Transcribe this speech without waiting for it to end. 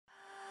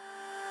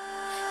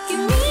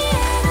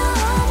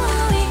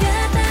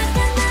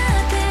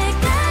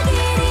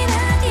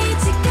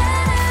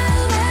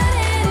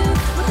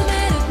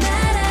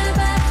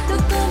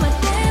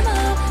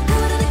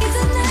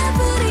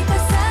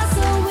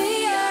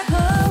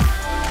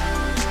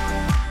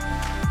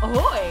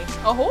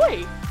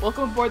Ahoy!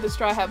 Welcome aboard the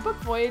Straw Hat Book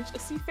Voyage, a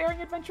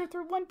seafaring adventure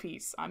through One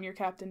Piece. I'm your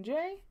Captain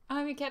Jay.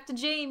 I'm your Captain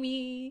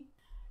Jamie.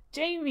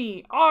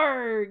 Jamie,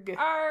 arg!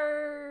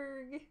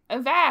 Arg!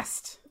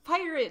 Avast!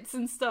 Pirates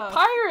and stuff.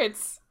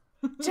 Pirates!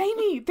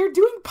 Jamie, they're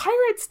doing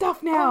pirate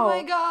stuff now! Oh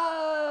my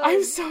god!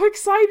 I'm so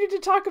excited to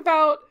talk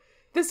about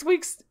this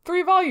week's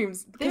 3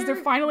 volumes, because they're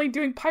finally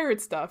doing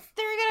pirate stuff.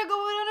 They're gonna go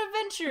on an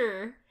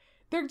adventure!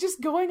 They're just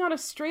going on a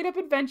straight-up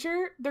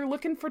adventure. They're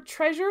looking for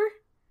treasure.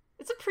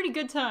 It's a pretty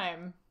good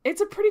time.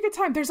 It's a pretty good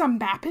time. There's a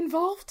map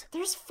involved.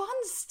 There's fun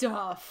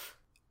stuff.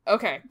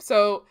 Okay,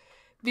 so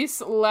these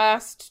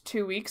last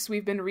 2 weeks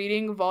we've been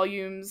reading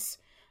volumes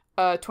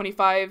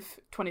 25,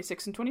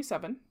 26, and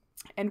 27,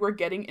 and we're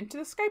getting into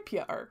the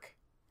Skypiea arc.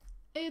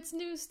 It's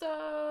new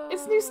stuff.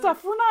 It's new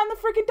stuff. We're not in the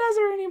freaking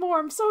desert anymore.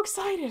 I'm so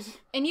excited.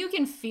 And you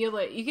can feel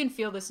it. You can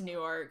feel this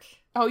new arc.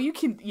 Oh, you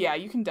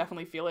can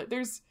definitely feel it.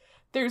 There's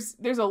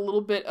a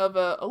little bit of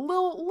a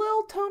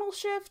little tonal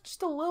shift,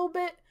 just a little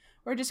bit,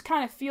 where it just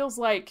kind of feels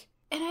like.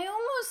 And I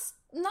almost,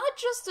 not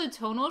just a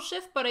tonal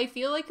shift, but I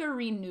feel like a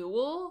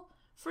renewal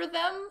for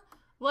them.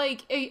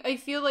 Like, I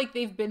feel like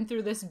they've been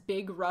through this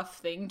big, rough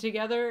thing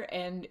together,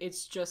 and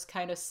it's just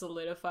kind of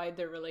solidified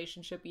their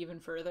relationship even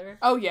further.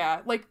 Oh,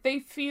 yeah. Like, they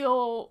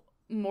feel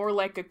more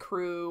like a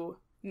crew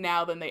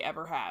now than they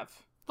ever have.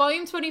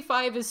 Volume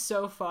 25 is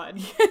so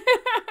fun.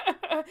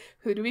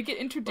 Who do we get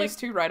introduced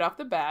to right off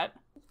the bat?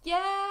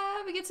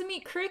 Yeah, we get to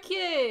meet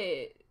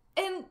Cricket.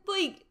 And,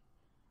 like,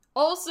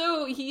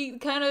 also,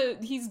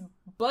 he's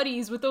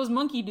buddies with those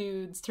monkey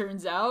dudes,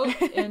 turns out,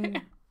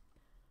 and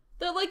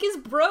they're like his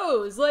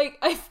bros. Like,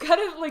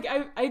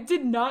 I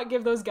did not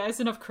give those guys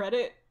enough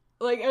credit.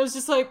 Like, I was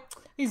just like,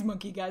 these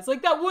monkey guys.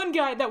 Like, that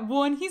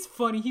one, he's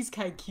funny, he's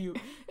kind of cute.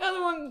 The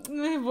other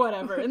one,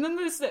 whatever. And then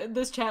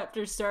this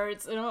chapter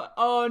starts, and I'm like,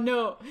 oh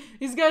no,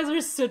 these guys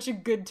are such a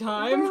good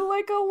time. They're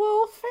like a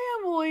little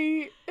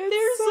family.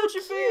 They're so such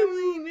cute. a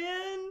family,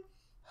 man.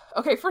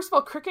 Okay, first of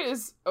all, Cricket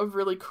is a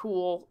really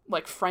cool,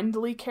 like,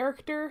 friendly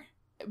character,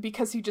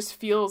 because he just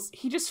feels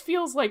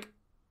like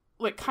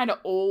kind of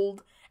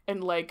old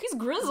and, like, he's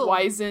grizzled.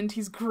 Wizened.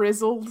 He's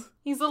grizzled.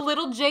 He's a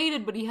little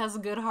jaded, but he has a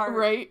good heart.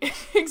 Right?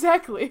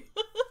 Exactly.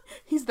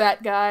 He's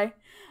that guy.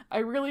 I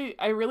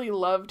really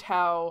loved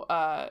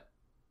how,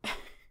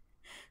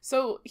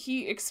 so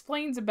he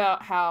explains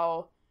about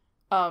how,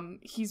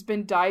 he's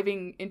been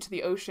diving into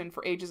the ocean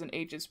for ages and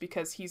ages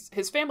because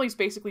his family's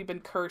basically been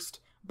cursed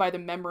by the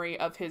memory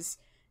of his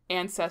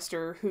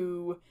ancestor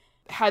who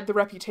had the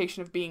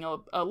reputation of being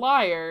a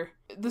liar.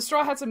 The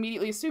Straw Hats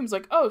immediately assumes,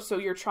 like, oh, so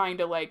you're trying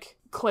to, like,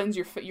 cleanse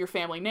your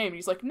family name. And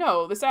he's like,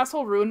 no, this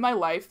asshole ruined my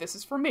life. This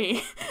is for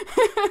me.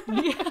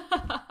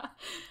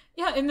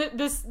 Yeah, and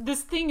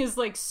this thing is,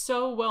 like,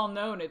 so well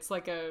known. It's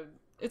like a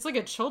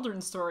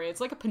children's story.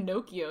 It's like a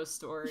Pinocchio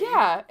story.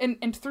 Yeah,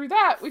 and through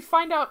that, we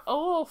find out a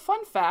little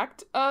fun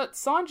fact.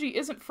 Sanji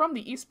isn't from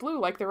the East Blue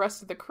like the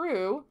rest of the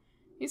crew.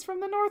 He's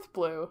from the North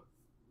Blue.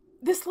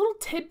 This little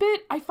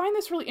tidbit, I find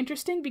this really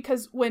interesting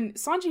because when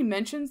Sanji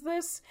mentions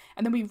this,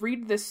 and then we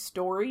read this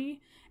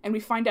story, and we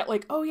find out,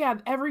 like, oh yeah,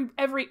 every,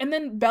 and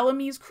then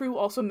Bellamy's crew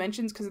also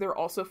mentions, because they're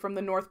also from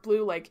the North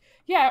Blue, like,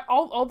 yeah,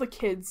 all the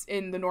kids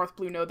in the North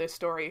Blue know this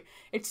story.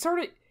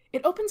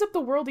 It opens up the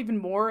world even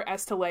more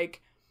as to,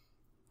 like,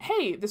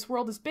 hey, this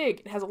world is big.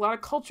 It has a lot of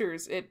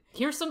cultures.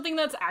 Here's something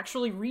that's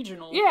actually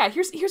regional. Yeah,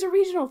 here's a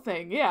regional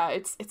thing. Yeah,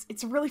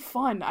 it's really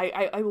fun.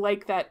 I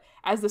like that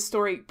as the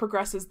story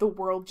progresses, the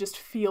world just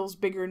feels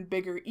bigger and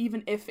bigger,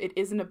 even if it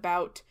isn't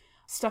about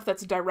stuff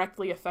that's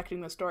directly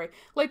affecting the story.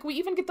 Like, we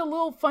even get the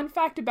little fun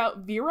fact about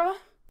Vera.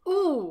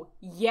 Ooh,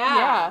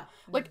 yeah.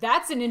 Like,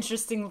 that's an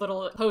interesting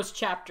little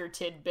post-chapter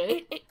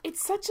tidbit.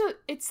 It's such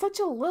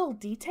a little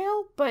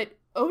detail, but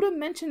Oda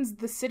mentions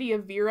the city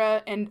of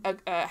Vera and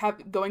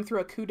going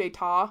through a coup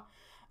d'etat,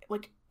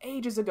 like,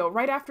 ages ago,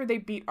 right after they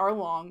beat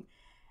Arlong.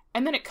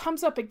 And then it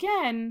comes up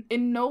again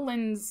in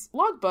Nolan's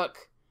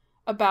logbook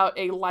about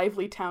a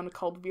lively town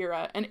called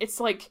Vera. And it's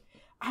like,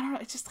 I don't know,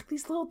 it's just like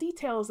these little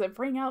details that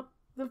bring out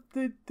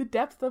the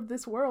depth of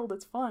this world.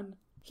 It's fun.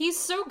 He's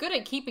so good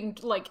at keeping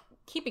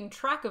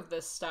track of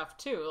this stuff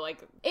too.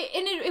 Like,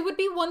 it would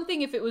be one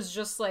thing if it was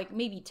just like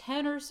maybe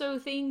 10 or so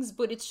things,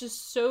 but it's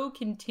just so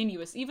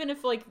continuous. Even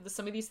if, like,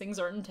 some of these things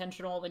aren't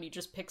intentional and he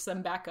just picks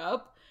them back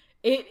up,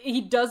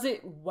 he does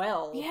it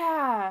well.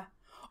 Yeah.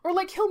 Or,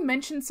 like, he'll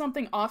mention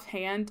something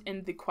offhand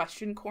in the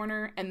question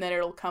corner, and then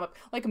it'll come up,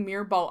 like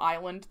Mirrorball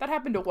Island. That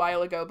happened a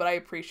while ago, but I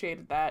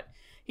appreciated that.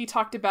 He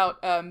talked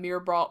about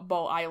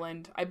Mirrorball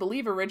Island, I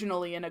believe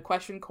originally in a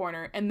question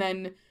corner, and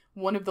then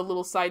one of the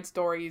little side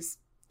stories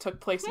took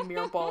place in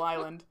Mirrorball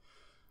Island.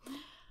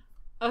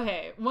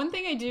 Okay, one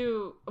thing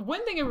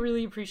I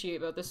really appreciate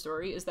about this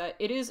story is that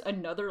it is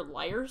another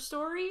liar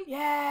story.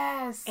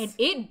 Yes! And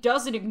it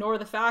doesn't ignore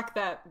the fact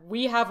that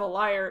we have a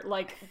liar,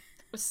 like,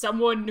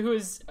 someone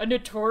who's a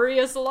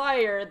notorious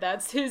liar.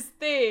 That's his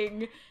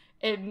thing.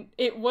 And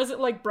it wasn't,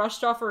 like,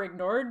 brushed off or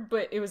ignored,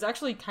 but it was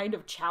actually kind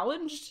of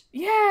challenged.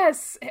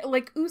 Yes!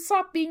 Like,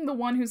 Usopp being the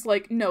one who's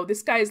like, no,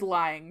 this guy's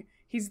lying.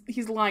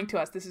 He's lying to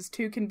us. This is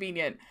too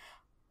convenient.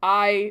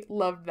 I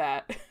loved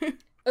that.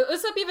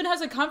 Usopp even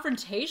has a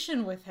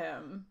confrontation with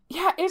him.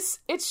 Yeah, it's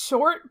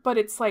short, but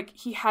it's like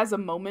he has a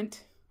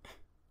moment.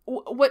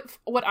 What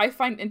I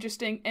find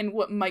interesting, and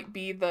what might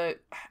be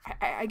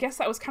I guess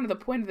that was kind of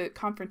the point of the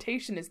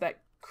confrontation, is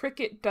that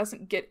Cricket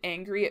doesn't get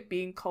angry at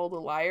being called a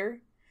liar.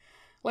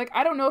 Like,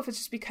 I don't know if it's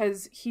just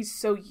because he's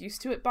so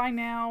used to it by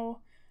now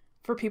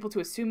for people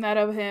to assume that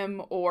of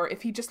him, or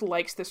if he just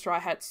likes the Straw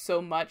Hats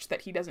so much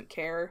that he doesn't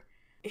care.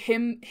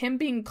 Him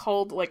being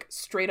called, like,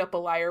 straight up a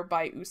liar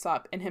by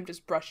Usopp, and him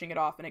just brushing it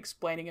off and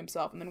explaining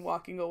himself and then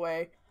walking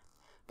away.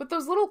 But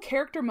those little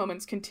character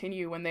moments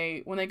continue when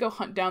they go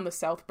hunt down the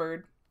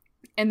Southbird,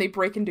 and they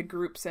break into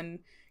groups, and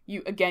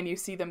you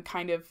see them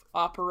kind of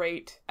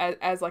operate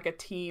as like a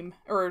team,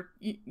 or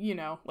you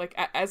know, like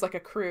as like a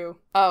crew.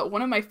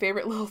 One of my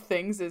favorite little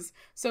things is,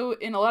 so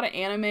in a lot of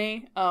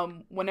anime,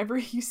 whenever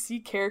you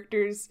see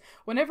characters,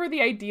 whenever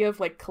the idea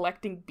of like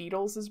collecting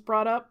beetles is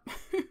brought up,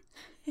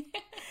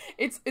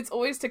 it's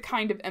always to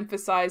kind of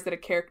emphasize that a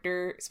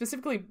character,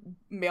 specifically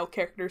male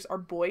characters, are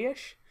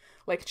boyish,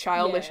 like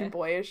childish and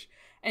boyish.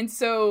 And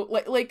so,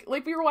 like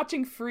we were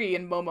watching Free,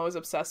 and Momo's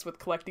obsessed with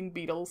collecting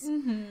beetles.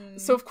 Mm-hmm.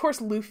 So of course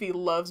Luffy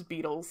loves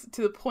beetles,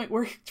 to the point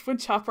where when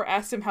Chopper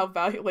asked him how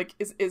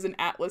is an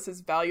atlas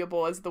as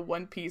valuable as the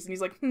One Piece, and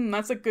he's like,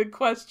 that's a good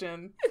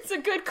question. It's a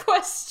good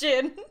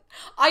question.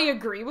 I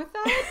agree with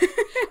that.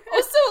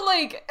 Also,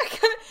 like,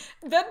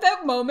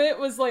 that moment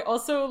was like,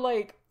 also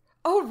like,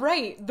 oh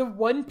right, the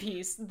One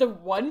Piece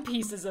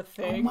is a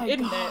thing. Oh my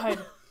god.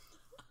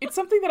 It's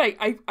something that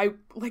I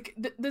like.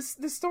 This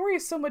story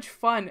is so much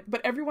fun, but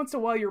every once in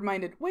a while you're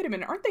reminded, wait a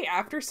minute, aren't they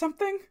after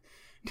something?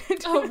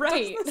 Oh,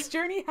 right. Does this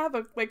journey have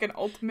an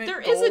ultimate There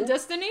goal? is a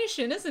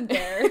destination, isn't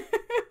there?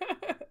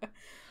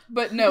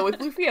 But no, with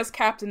Luffy as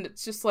captain,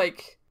 it's just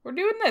like, we're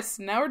doing this,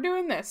 now we're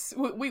doing this.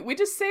 We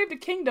just saved a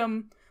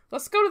kingdom.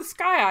 Let's go to the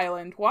Sky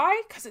Island.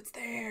 Why? Because it's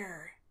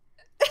there.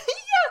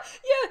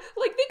 Yeah,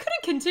 like, they could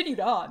have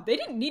continued on. They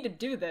didn't need to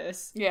do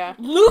this. Yeah.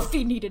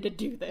 Luffy needed to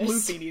do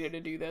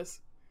this.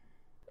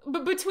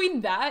 But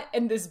between that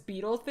and this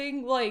beetle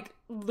thing, like,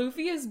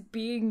 Luffy is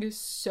being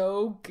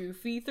so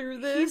goofy through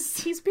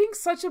this. He's being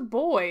such a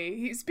boy.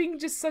 He's being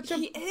just such a...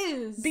 He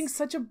is. Being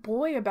such a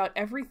boy about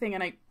everything,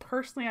 and I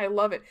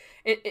love it.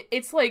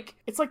 It's like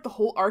the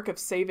whole arc of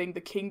saving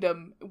the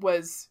kingdom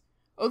was...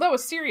 Oh, that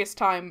was serious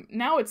time.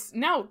 Now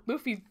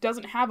Luffy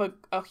doesn't have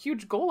a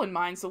huge goal in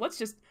mind, so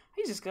he's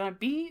just gonna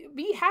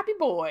be happy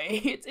boy.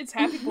 It's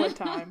happy boy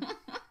time.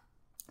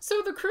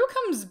 So the crew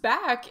comes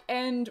back,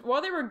 and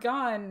while they were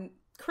gone,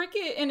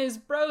 Cricket and his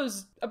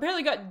bros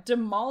apparently got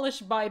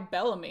demolished by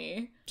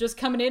Bellamy, just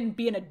coming in and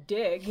being a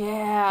dick.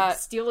 Yeah.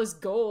 Steal his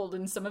gold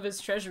and some of his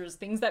treasures,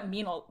 things that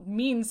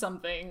mean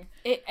something.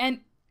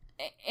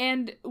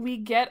 And we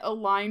get a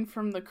line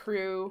from the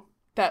crew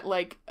that,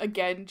 like,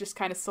 again, just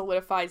kind of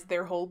solidifies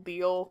their whole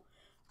deal.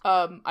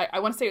 I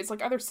want to say it's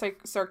like either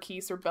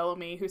Sarkis or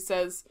Bellamy who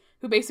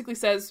basically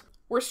says,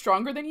 we're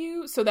stronger than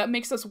you, so that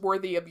makes us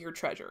worthy of your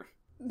treasure.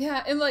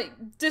 Yeah, and, like,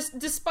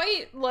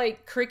 despite,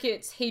 like,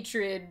 Cricket's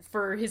hatred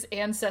for his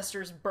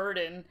ancestors'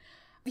 burden,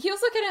 he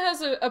also kind of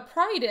has a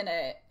pride in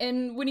it.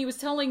 And when he was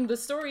telling the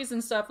stories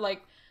and stuff,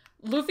 like,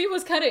 Luffy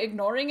was kind of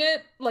ignoring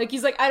it. Like,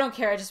 he's like, I don't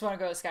care, I just want to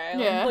go to Sky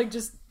Island. Yeah. Like,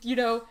 just, you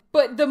know.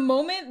 But the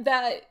moment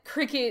that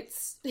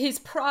his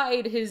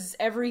pride, his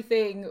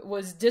everything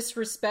was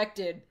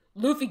disrespected,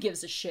 Luffy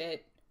gives a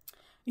shit.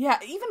 Yeah,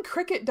 even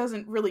Cricket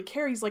doesn't really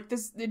care. He's like,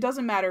 it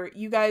doesn't matter.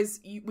 You guys,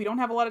 we don't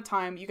have a lot of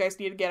time. You guys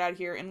need to get out of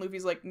here. And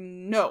Luffy's like,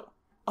 no,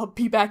 I'll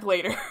be back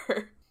later.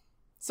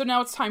 So now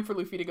it's time for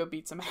Luffy to go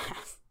beat some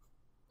ass.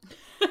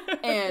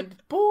 And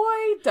boy,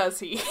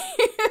 does he.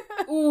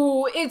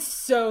 Ooh, it's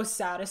so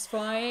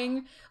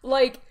satisfying.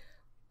 Like,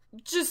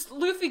 just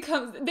Luffy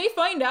comes, they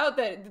find out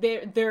that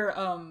their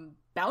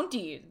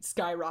bounty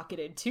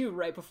skyrocketed too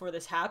right before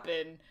this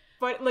happened.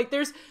 But, like,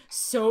 there's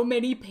so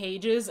many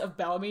pages of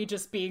Bellamy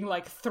just being,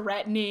 like,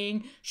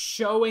 threatening,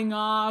 showing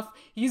off.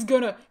 He's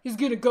gonna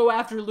go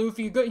after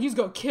Luffy. He's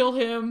gonna kill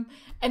him.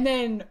 And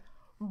then,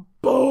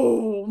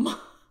 boom!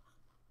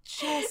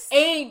 Just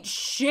ain't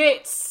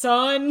shit,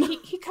 son!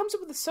 He comes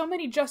up with so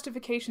many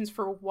justifications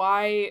for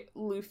why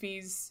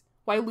Luffy's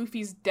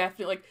death.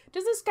 Like,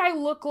 does this guy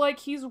look like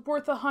he's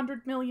worth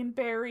 100 million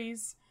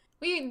berries?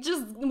 We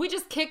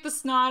just kicked the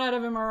snot out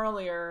of him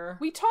earlier.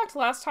 We talked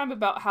last time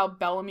about how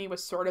Bellamy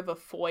was sort of a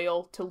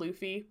foil to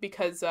Luffy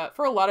because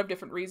for a lot of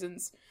different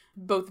reasons,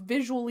 both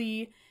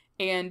visually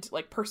and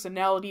like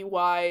personality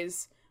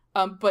wise,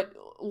 but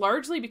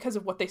largely because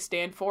of what they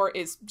stand for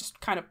is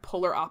just kind of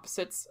polar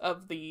opposites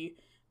of the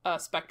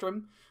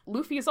spectrum.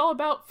 Luffy is all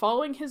about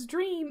following his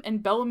dream,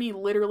 and Bellamy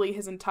literally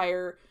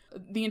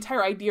the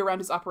entire idea around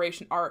his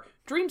operation are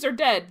dreams are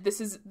dead. This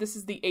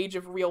is the age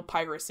of real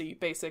piracy,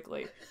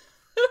 basically.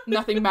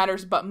 Nothing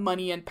matters but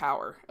money and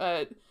power.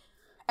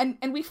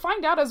 And we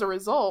find out as a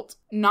result,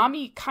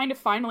 Nami kind of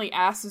finally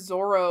asks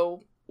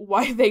Zoro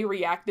why they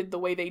reacted the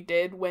way they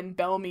did when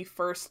Bellamy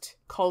first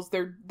calls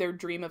their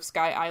dream of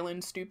Sky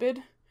Island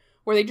stupid,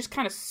 where they just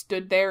kind of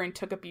stood there and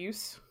took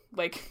abuse,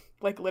 like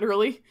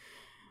literally.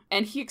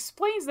 And he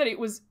explains that it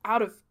was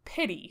out of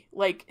pity.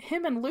 Like,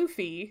 him and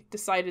Luffy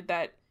decided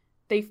that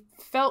they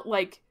felt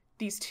like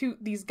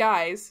these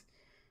guys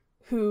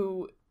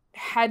who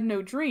had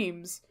no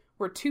dreams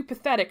were too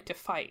pathetic to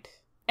fight.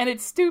 And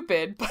it's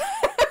stupid, but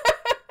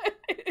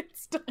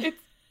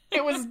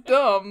it was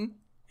dumb.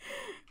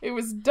 It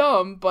was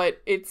dumb,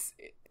 but it's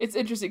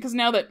interesting because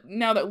now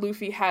that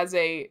Luffy has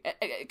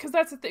because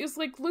that's the thing. It's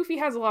like Luffy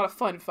has a lot of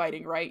fun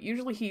fighting, right?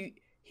 Usually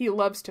he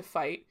loves to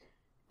fight,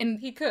 and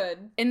he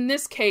could. In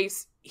this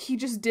case, he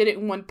just did it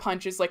in one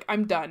punch. Is like,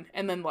 I'm done,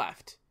 and then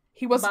left.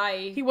 He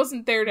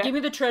wasn't there to give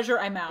me the treasure.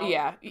 I'm out.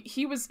 Yeah,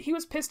 he was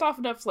pissed off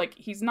enough. Like,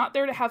 he's not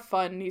there to have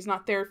fun. He's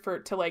not there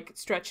to like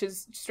stretch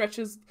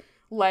his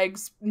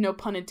legs. No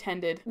pun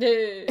intended.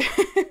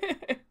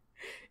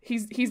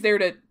 He's there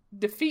to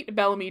defeat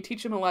Bellamy,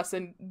 teach him a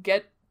lesson,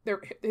 get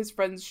his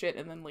friend's shit,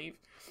 and then leave.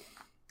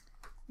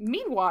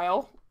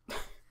 Meanwhile,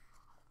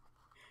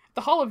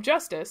 the Hall of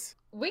Justice.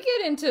 We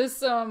get into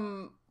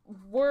some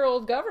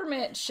world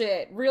government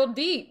shit real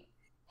deep.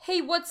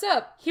 Hey, what's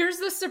up? Here's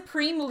the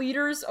supreme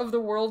leaders of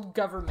the world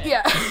government.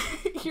 Yeah.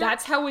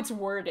 That's how it's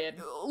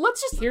worded.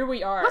 Here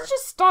we are. Let's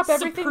just stop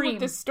everything with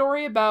this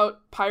story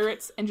about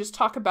pirates and just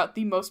talk about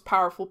the most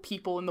powerful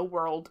people in the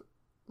world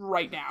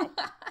right now.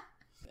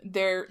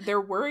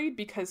 They're worried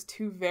because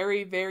two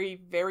very,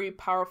 very, very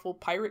powerful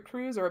pirate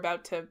crews are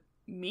about to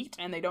meet,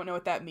 and they don't know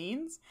what that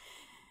means.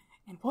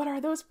 And what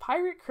are those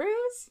pirate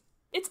crews?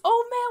 It's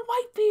Old Man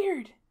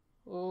Whitebeard!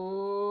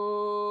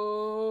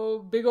 Oh,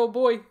 big old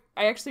boy.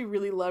 I actually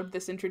really loved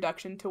this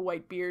introduction to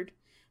Whitebeard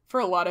for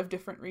a lot of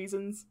different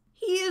reasons.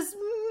 He is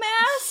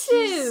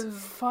massive! He's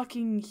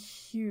fucking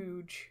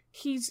huge.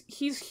 He's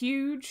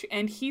huge,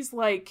 and he's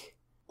like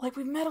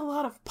we've met a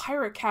lot of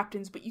pirate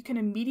captains, but you can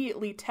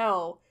immediately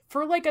tell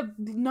for like a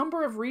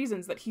number of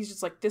reasons that he's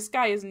just like, this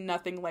guy is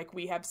nothing like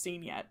we have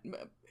seen yet.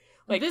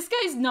 Like, this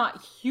guy's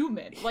not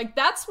human. Like,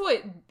 that's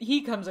what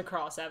he comes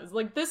across as.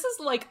 Like, this is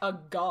like a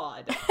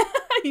god.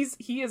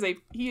 He is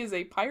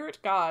a pirate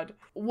god.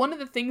 One of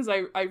the things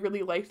I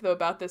really liked though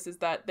about this is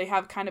that they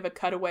have kind of a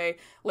cutaway.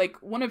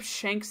 Like, one of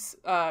Shanks'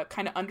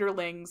 kind of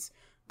underlings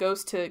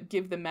goes to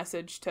give the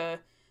message to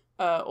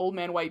Old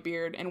Man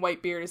Whitebeard, and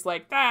Whitebeard is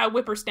like,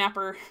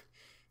 whippersnapper.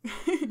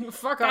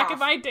 Fuck Back off. in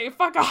my day,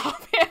 fuck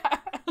off. Yeah.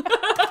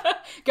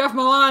 Get off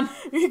my lawn.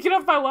 Get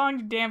off my lawn,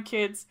 you damn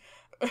kids.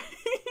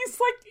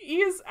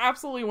 He is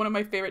absolutely one of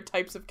my favorite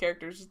types of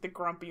characters, just the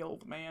grumpy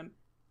old man.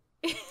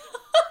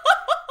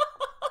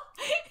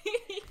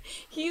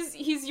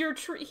 He's your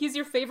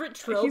favorite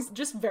trope. He's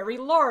just very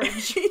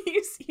large.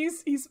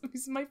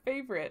 he's my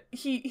favorite.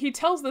 He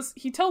tells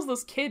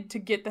this kid to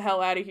get the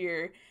hell out of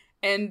here,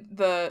 and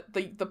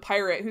the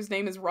pirate, whose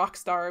name is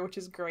Rockstar, which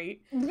is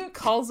great,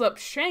 calls up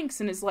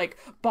Shanks and is like,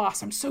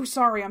 "Boss, I'm so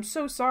sorry.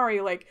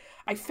 Like,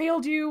 I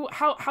failed you.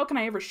 How can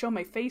I ever show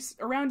my face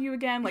around you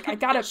again? Like, I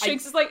gotta."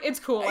 Shanks is like, "It's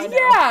cool. I know."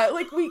 Yeah,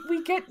 like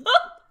we get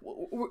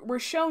we're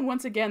shown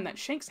once again that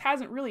Shanks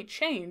hasn't really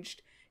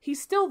changed. He's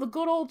still the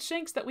good old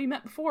Shanks that we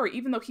met before,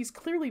 even though he's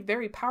clearly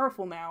very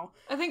powerful now.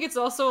 I think it's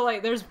also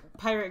like, there's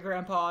Pirate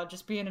Grandpa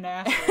just being an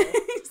asshole.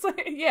 He's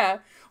like, yeah.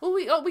 Well,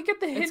 we get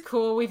the hint. It's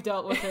cool. We've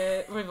dealt with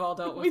it. We've all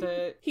dealt with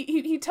it.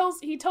 He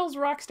tells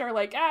Rockstar,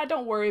 like,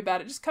 don't worry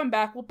about it. Just come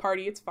back. We'll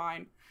party. It's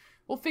fine.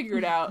 We'll figure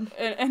it out.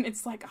 and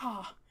it's like,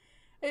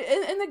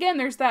 And again,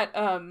 there's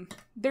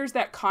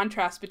that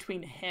contrast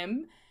between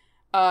him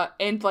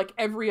and like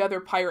every other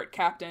pirate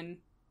captain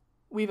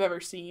we've ever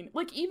seen.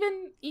 Like,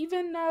 even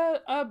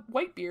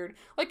Whitebeard.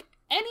 Like,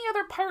 any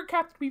other pirate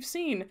captain we've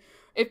seen,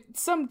 if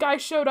some guy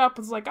showed up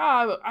and was like,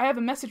 I have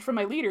a message from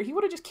my leader, he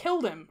would have just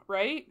killed him,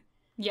 right?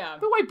 Yeah.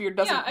 But Whitebeard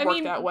doesn't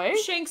work that way.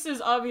 Shanks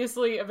is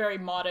obviously a very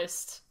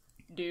modest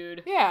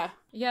dude. Yeah.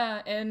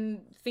 Yeah,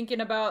 and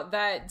thinking about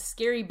that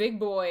scary big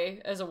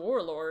boy as a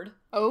warlord.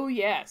 Oh,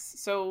 yes.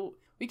 So,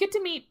 we get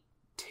to meet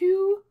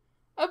two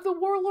of the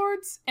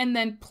warlords, and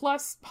then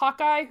plus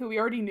Hawkeye, who we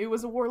already knew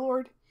was a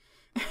warlord.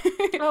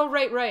 Oh,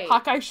 right.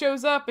 Hawkeye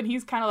shows up, and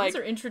he's kind of like...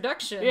 These are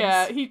introductions.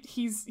 Yeah,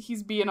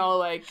 he's being all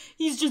like...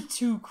 He's just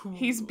too cool.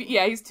 He's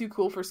too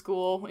cool for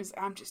school.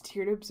 I'm just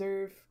here to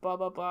observe, blah,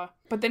 blah, blah.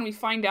 But then we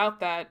find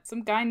out that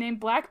some guy named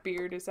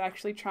Blackbeard is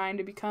actually trying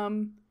to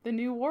become the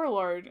new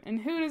warlord.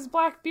 And who does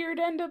Blackbeard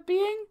end up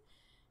being?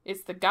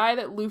 It's the guy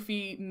that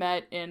Luffy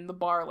met in the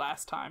bar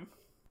last time.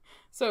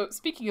 So,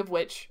 speaking of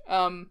which,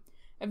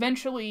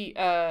 eventually,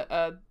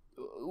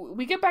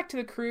 we get back to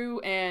the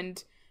crew,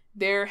 and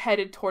they're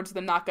headed towards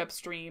the knock-up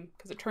stream,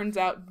 because it turns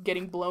out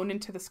getting blown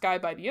into the sky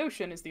by the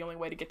ocean is the only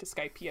way to get to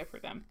Skypiea for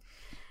them.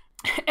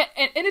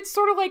 And it's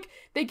sort of like,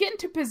 they get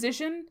into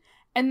position,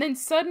 and then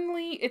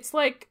suddenly it's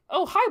like,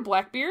 oh, hi,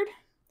 Blackbeard.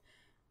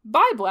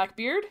 Bye,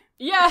 Blackbeard.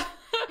 Yeah.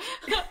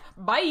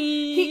 Bye.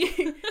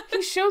 He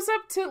shows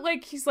up to,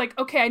 like, he's like,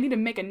 okay, I need to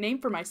make a name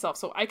for myself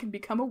so I can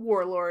become a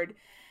warlord.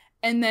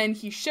 And then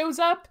he shows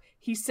up,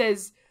 he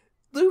says,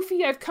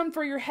 Luffy, I've come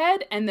for your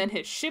head, and then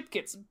his ship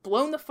gets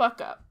blown the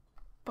fuck up.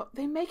 But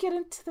they make it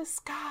into the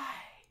sky.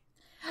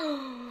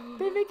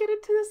 They make it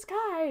into the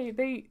sky.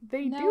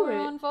 They now do we're it.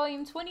 on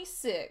volume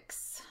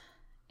 26.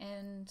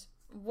 And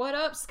what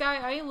up, Sky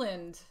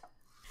Island?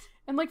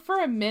 And like for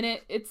a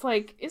minute, it's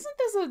like, isn't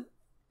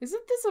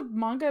this a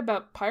manga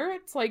about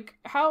pirates? Like,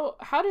 how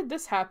did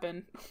this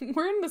happen?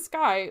 We're in the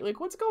sky. Like,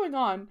 what's going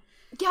on?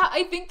 Yeah,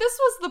 I think this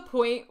was the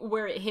point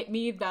where it hit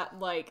me that,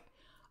 like,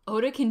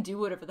 Oda can do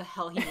whatever the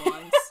hell he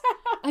wants.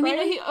 I mean,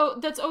 Right?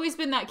 that's always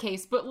been that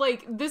case, but,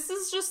 like, this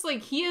is just,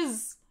 like,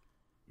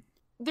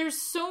 there's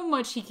so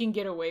much he can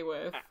get away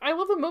with. I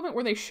love the moment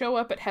where they show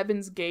up at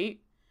Heaven's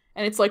Gate,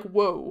 and it's like,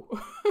 whoa.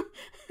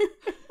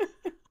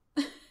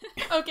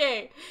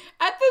 Okay,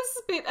 at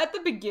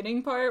the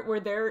beginning part where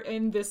they're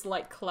in this,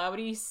 like,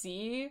 cloudy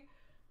sea,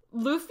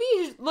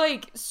 Luffy,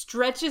 like,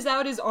 stretches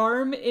out his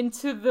arm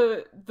into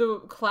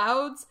the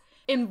clouds,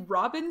 and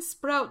Robin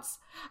sprouts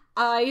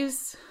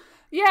eyes.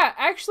 Yeah,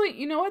 actually,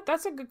 you know what?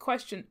 That's a good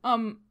question.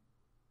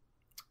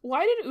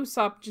 Why did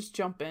Usopp just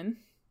jump in?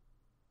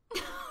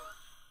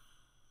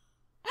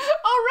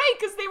 Oh, right,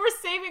 because they were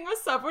saving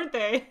Usopp, weren't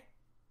they?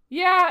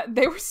 Yeah,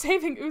 they were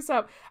saving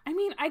Usopp. I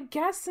mean, I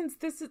guess since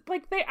this is,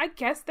 like, I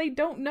guess they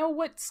don't know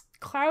what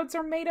clouds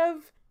are made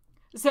of.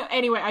 So,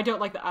 anyway, I don't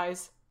like the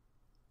eyes.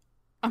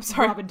 I'm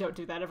sorry. Robin, don't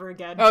do that ever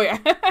again. Oh, yeah.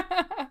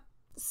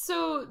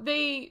 So,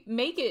 they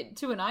make it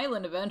to an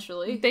island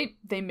eventually.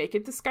 They make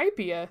it to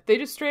Skypia. They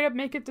just straight up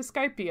make it to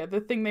Skypia,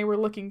 the thing they were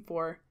looking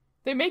for.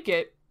 They make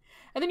it.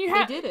 And then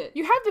They did it.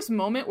 You have this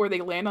moment where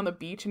they land on the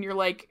beach and you're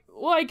like,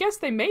 well, I guess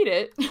they made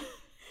it.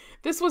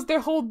 This was their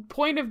whole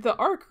point of the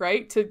arc,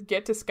 right? To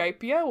get to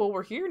Skypia? Well,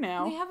 we're here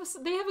now.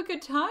 They have a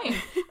good time.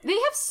 They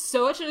have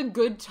such a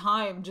good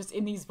time just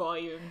in these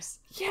volumes.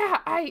 Yeah,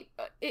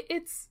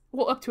 it's,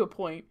 well, up to a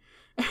point.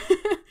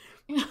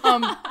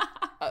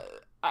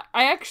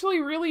 I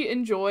actually really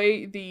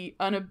enjoy the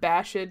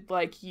unabashed,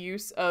 like,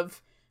 use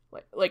of,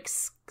 like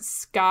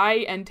sky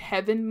and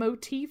heaven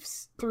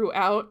motifs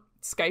throughout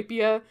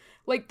Skypia.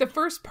 Like, the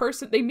first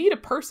person, they meet a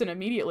person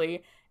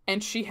immediately,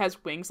 and she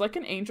has wings like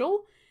an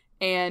angel,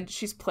 and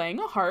she's playing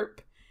a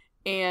harp,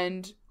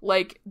 and,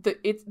 like,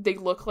 they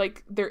look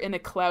like they're in a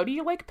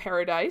cloudy, like,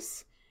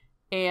 paradise,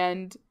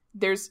 and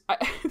there's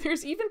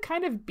even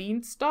kind of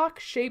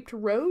beanstalk-shaped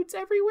roads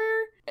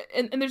everywhere,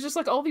 and there's just,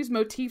 like, all these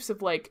motifs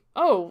of, like,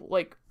 oh,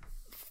 like,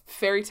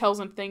 fairy tales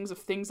and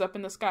things up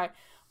in the sky.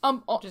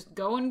 Just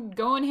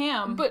going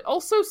ham. But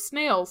also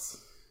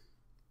snails.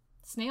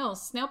 Snail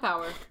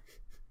power.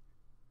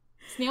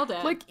 Snail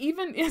dad. Like,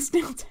 even, yeah,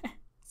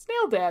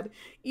 Snail Dad.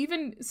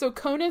 Even, so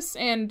Conus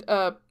and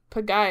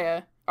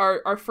Pagaya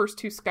are our first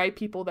two sky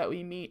people that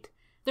we meet.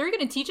 They're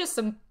gonna teach us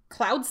some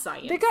cloud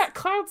science. They got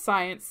cloud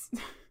science.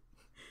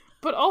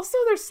 But also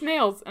they're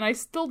snails, and I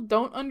still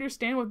don't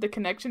understand what the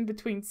connection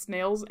between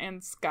snails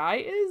and sky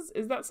is.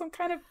 Is that some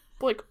kind of,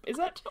 like, is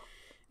that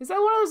one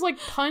of those, like,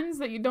 puns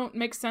that you don't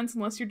make sense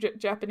unless you're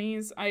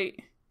Japanese? Oh,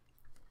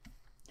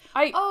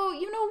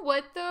 you know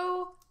what,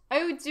 though?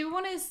 I do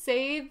want to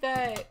say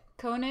that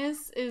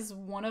Conus is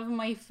one of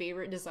my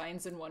favorite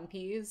designs in One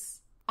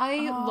Piece.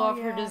 I love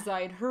her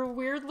design. Her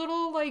weird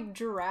little, like,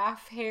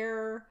 giraffe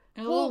hair,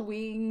 and little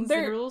wings,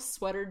 and her little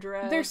sweater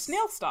dress. They're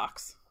snail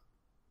stalks.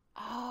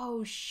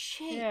 Oh,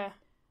 shit. Yeah.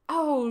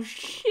 Oh,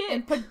 shit.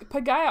 And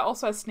Pagaya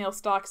also has snail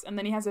stalks, and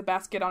then he has a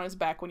basket on his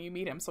back when you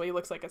meet him, so he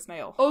looks like a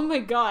snail. Oh my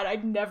god, I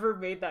never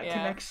made that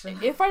connection.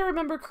 If I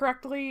remember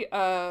correctly,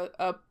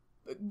 the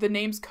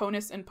names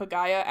Conus and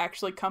Pagaya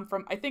actually come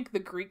from, I think, the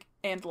Greek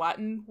and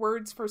Latin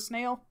words for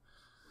snail.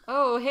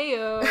 Oh,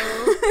 heyo.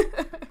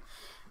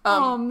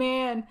 Oh,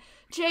 man.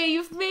 Jay,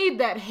 you've made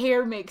that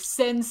hair make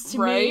sense to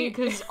me,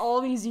 because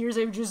all these years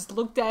I've just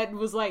looked at and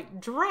was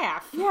like,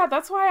 giraffe. Yeah,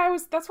 that's why I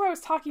was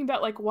talking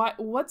about, like,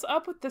 what's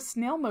up with the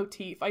snail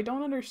motif? I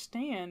don't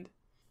understand.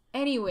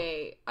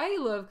 Anyway, I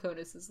love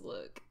Conus's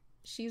look.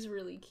 She's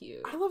really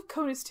cute. I love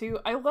Conus too.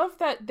 I love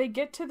that they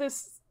get to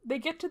this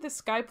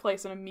sky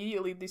place and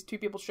immediately these two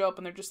people show up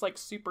and they're just, like,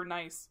 super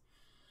nice.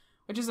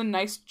 Which is a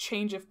nice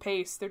change of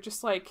pace. They're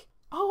just like,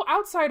 oh,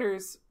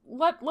 outsiders,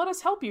 let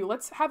us help you.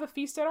 Let's have a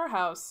feast at our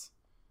house.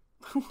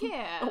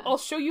 Yeah. I'll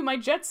show you my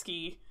jet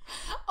ski.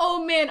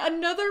 Oh man,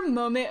 another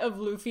moment of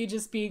Luffy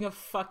just being a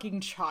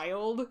fucking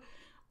child.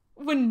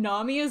 When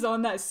Nami is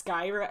on that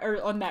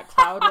on that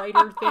cloud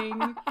rider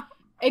thing,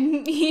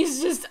 and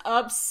he's just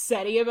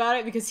upsetty about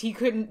it because he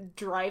couldn't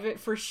drive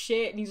it for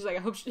shit, and he's like, I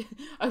hope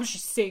she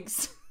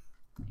sinks.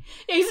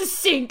 Yeah, he just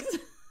sinks.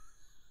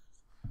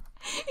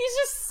 He's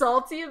just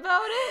salty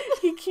about it.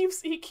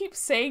 He keeps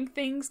saying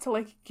things to,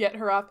 like, get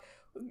her off.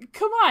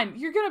 Come on,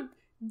 you're gonna,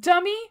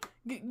 dummy,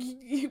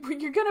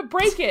 you're gonna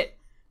break it.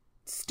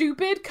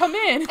 Stupid, come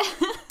in.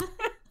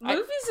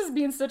 Luffy's just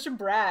being such a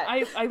brat.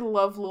 I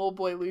love little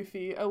boy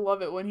Luffy. I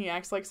love it when he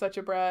acts like such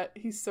a brat.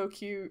 He's so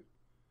cute.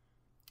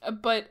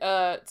 But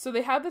so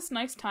they have this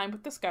nice time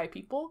with the sky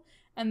people,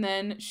 and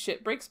then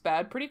shit breaks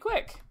bad pretty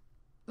quick.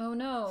 Oh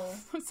no.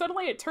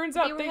 Suddenly it turns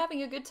out they were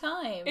having a good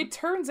time. It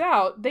turns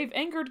out they've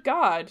angered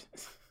God,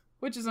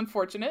 which is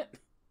unfortunate.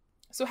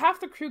 So half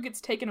the crew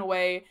gets taken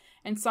away,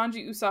 and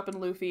Sanji, Usopp, and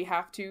Luffy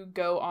have to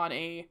go on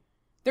a...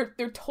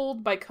 They're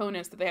told by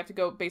Conus that they have to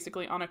go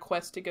basically on a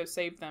quest to go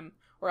save them,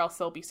 or else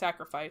they'll be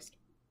sacrificed.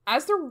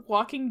 As they're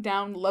walking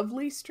down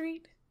Lovely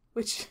Street,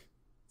 which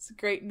is a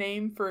great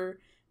name for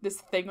this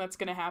thing that's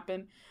going to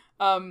happen,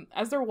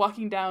 as they're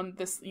walking down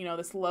this,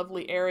 this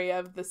lovely area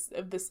of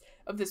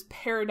this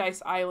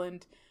paradise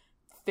island,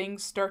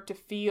 things start to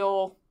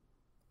feel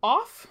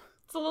off.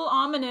 It's a little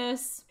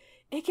ominous.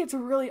 It gets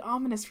really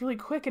ominous really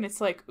quick, and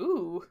it's like,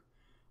 ooh,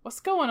 what's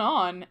going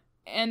on?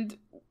 And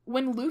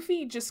when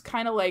Luffy just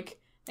kind of like,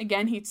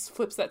 again, he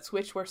flips that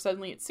switch where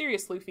suddenly it's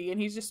serious Luffy,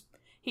 and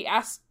he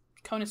asks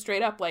Kona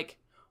straight up, like,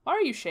 why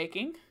are you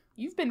shaking?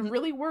 You've been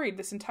really worried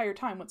this entire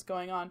time. What's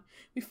going on?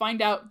 We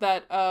find out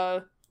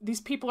that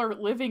these people are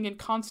living in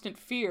constant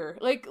fear.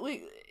 Like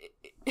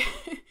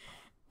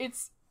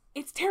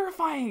it's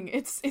terrifying.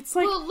 It's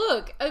like, well,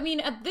 look, I mean,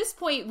 at this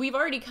point, we've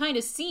already kind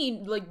of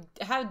seen, like,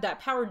 had that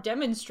power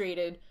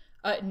demonstrated.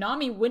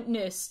 Nami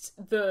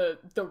witnessed the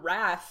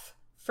wrath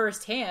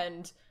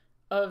firsthand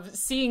of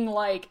seeing,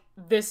 like,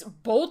 this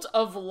bolt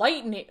of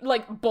lightning,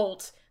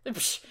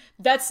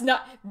 that's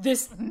not,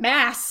 this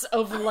mass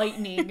of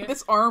lightning.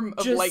 This arm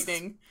of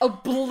lightning.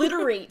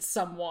 Obliterate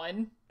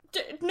someone.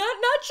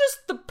 Not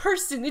just the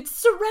person, it's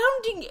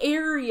surrounding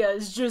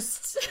areas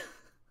just...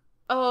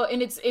 Oh,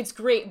 and it's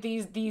great.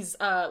 These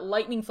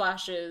lightning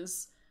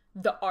flashes,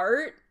 the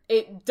art,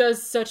 it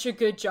does such a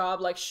good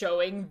job, like,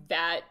 showing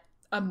that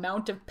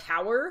amount of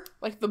power.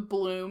 Like the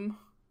bloom.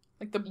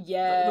 Like the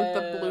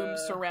bloom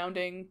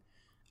surrounding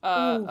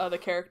the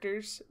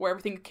characters, where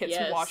everything gets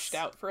washed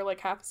out for like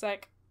half a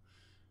sec.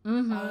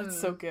 Mm-hmm. Oh, it's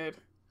so good.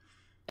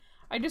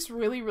 I just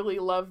really, really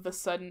love the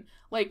sudden,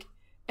 like,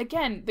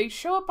 again, they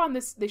show up on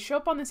this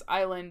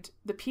island.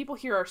 The people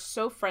here are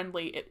so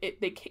friendly.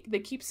 They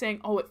keep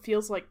saying, "Oh, it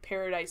feels like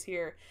paradise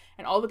here,"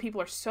 and all the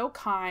people are so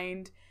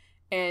kind,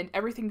 and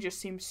everything just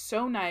seems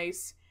so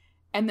nice.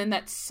 And then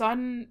that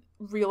sudden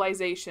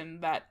realization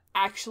that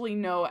actually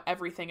no,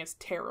 everything is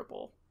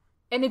terrible.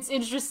 And it's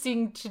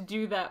interesting to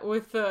do that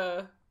with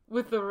the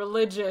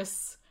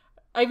religious.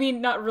 I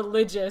mean, not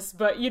religious,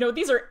 but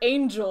these are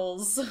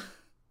angels.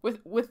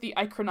 With the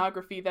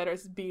iconography that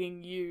is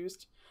being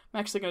used. I'm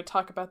actually going to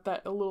talk about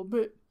that a little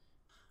bit.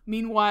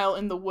 Meanwhile,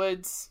 in the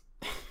woods,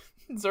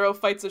 Zoro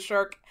fights a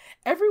shark.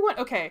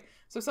 Okay,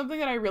 so something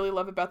that I really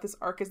love about this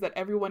arc is that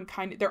everyone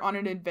they're on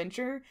an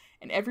adventure,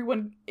 and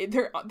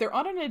they're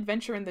on an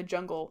adventure in the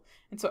jungle,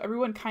 and so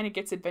everyone kind of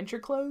gets adventure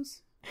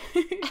clothes.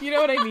 You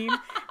know what I mean?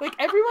 Like,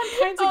 everyone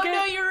kind of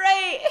no, you're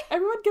right!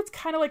 Everyone gets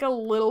kind of like a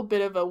little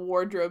bit of a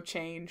wardrobe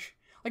change.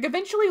 Like,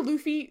 eventually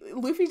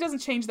Luffy doesn't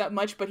change that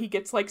much, but he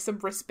gets, like, some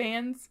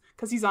wristbands,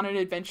 because he's on an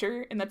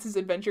adventure, and that's his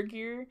adventure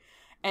gear.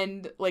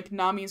 And, like,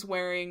 Nami's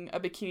wearing a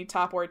bikini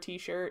top or a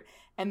t-shirt,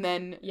 and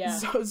then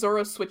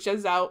Zoro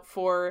switches out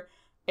for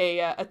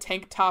a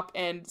tank top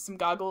and some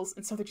goggles,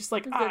 and so they're just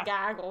like, the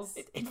goggles.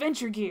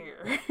 Adventure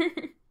gear.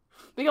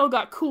 They all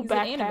got cool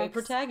backpacks. He's an anime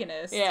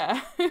protagonist. Yeah.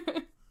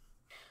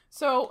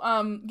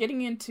 So,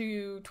 getting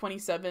into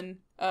 27,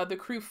 the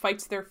crew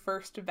fights their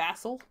first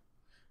vassal.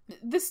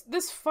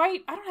 This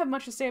fight, I don't have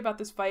much to say about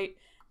this fight.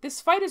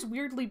 This fight is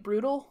weirdly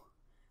brutal.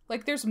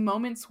 Like, there's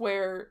moments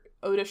where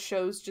Oda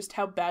shows just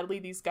how badly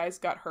these guys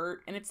got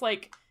hurt, and it's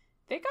like,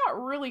 they got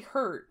really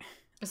hurt.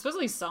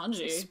 Especially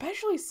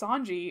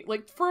Sanji.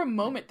 Like, for a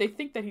moment, they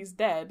think that he's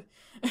dead.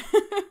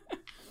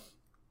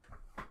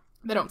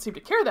 They don't seem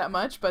to care that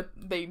much, but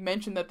they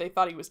mention that they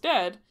thought he was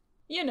dead.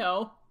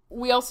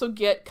 We also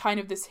get kind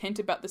of this hint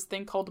about this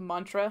thing called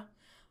mantra.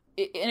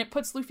 And it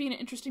puts Luffy in an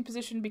interesting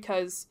position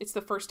because it's the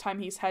first time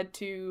he's had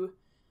to,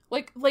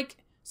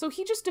 so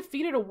he just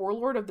defeated a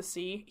warlord of the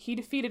sea. He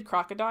defeated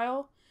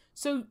Crocodile.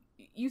 So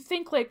you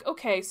think, like,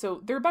 okay,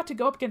 so they're about to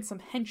go up against some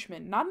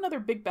henchmen. Not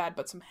another big bad,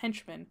 but some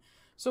henchmen.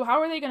 So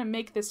how are they going to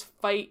make this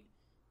fight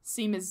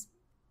seem as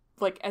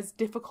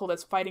difficult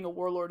as fighting a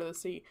warlord of the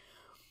sea?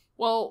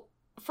 Well,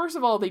 first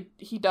of all,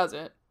 he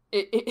doesn't.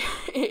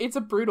 It's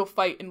a brutal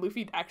fight, and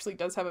Luffy actually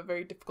does have a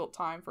very difficult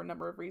time for a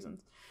number of reasons.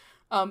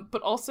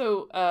 But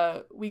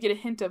also, we get a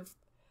hint of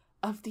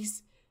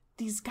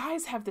these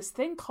guys have this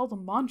thing called a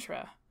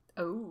mantra.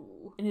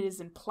 Oh. And it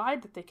is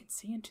implied that they can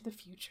see into the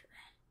future.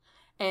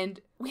 And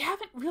we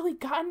haven't really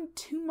gotten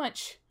too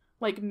much,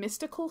 like,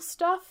 mystical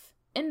stuff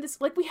in this.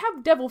 Like, we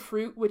have devil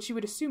fruit, which you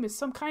would assume is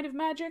some kind of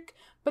magic,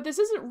 but this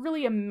isn't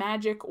really a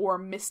magic or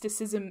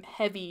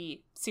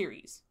mysticism-heavy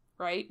series,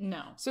 right?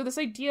 No. So this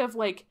idea of,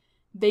 like,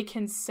 they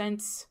can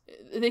sense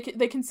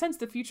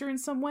the future in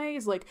some way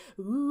is like,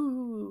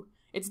 ooh...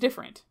 It's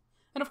different.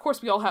 And of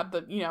course we all have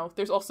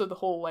there's also the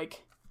whole,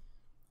 like,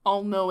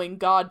 all-knowing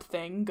God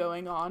thing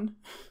going on.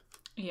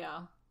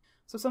 Yeah.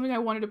 So something I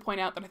wanted to point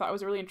out that I thought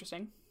was really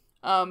interesting.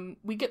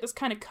 We get this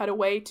kind of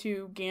cutaway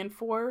to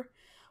Ganfor,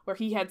 where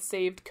he had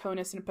saved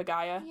Conus and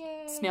Pagaya.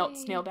 Yay.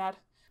 Snail Dad.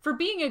 For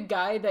being a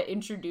guy that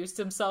introduced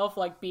himself,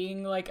 like,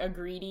 being, like, a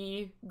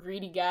greedy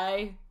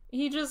guy,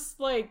 he just,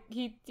 like,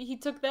 he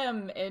took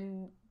them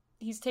and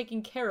he's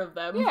taking care of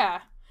them. Yeah.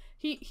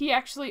 He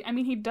actually, I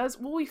mean, he does.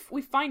 Well,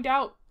 we find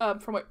out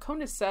from what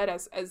Conus said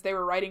as they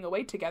were riding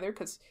away together,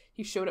 because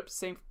he showed up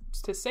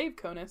to save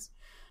Conus.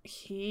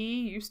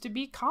 He used to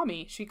be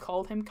Kami. She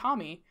called him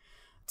Kami,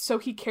 so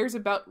he cares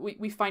about.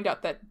 We find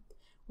out that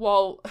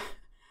while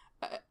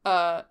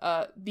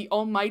the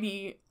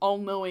almighty,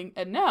 all-knowing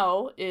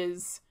Enel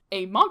is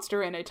a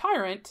monster and a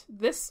tyrant,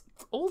 this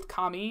old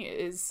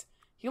Kami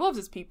he loves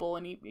his people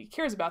and he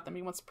cares about them.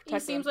 He wants to protect them.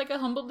 He seems like a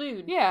humble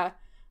dude. Yeah.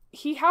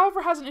 He,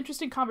 however, has an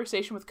interesting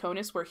conversation with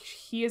Conus where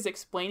he is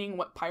explaining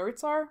what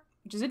pirates are,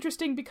 which is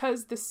interesting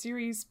because this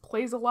series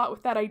plays a lot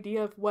with that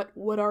idea of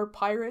what are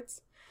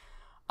pirates.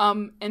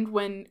 And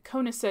when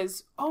Conus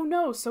says, "Oh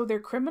no, so they're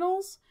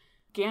criminals?"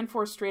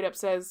 Ganfor straight up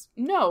says,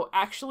 "No,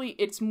 actually,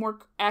 it's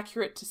more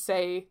accurate to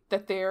say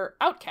that they're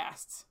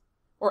outcasts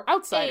or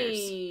outsiders."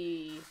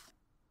 Hey.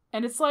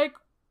 And it's like,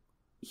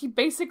 he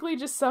basically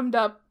just summed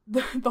up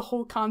the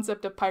whole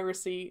concept of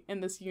piracy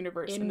in this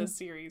universe, in this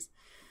series.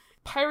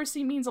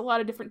 Piracy means a lot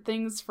of different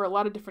things for a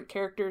lot of different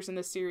characters in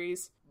this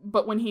series,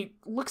 but when he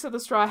looks at the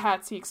Straw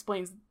Hats, he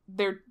explains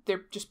they're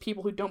just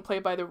people who don't play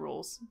by the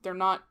rules. They're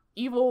not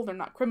evil, they're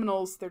not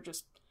criminals, they're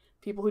just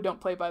people who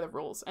don't play by the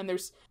rules. And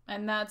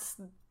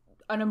that's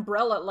an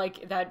umbrella,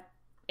 like, that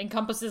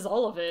encompasses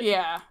all of it.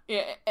 Yeah.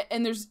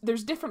 And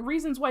there's different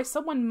reasons why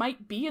someone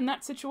might be in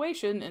that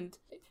situation, and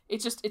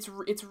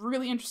it's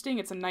really interesting.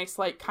 It's a nice,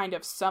 like, kind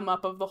of sum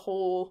up of the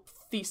whole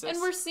thesis. And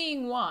we're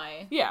seeing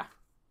why. Yeah.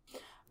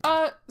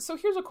 So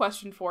here's a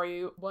question for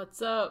you.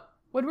 What's up?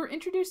 When we're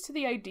introduced to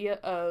the idea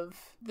of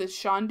the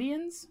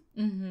Shandians,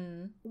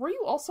 were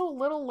you also a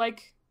little,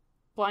 like,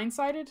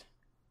 blindsided?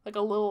 Like,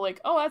 a little,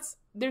 like, oh,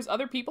 there's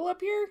other people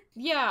up here?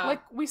 Yeah.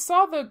 Like, we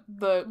saw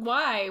the...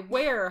 Why?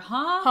 Where?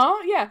 Huh?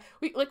 Huh? Yeah.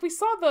 We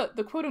saw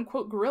the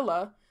quote-unquote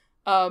gorilla,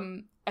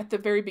 at the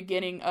very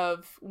beginning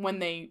of when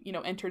they,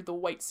 entered the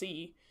White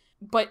Sea.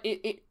 But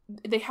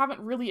they haven't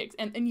really...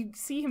 And you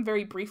see him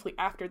very briefly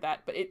after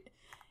that, but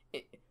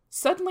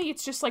suddenly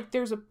it's just like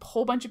there's a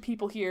whole bunch of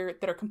people here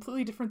that are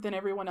completely different than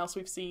everyone else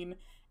we've seen,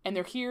 and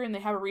they're here and they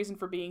have a reason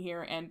for being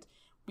here, and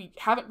we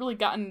haven't really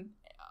gotten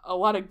a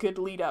lot of good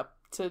lead up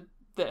to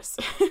this.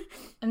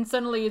 And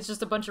suddenly it's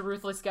just a bunch of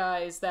ruthless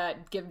guys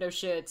that give no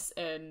shits,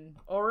 and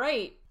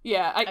alright.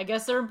 Yeah, I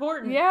guess they're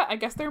important. Yeah, I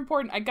guess they're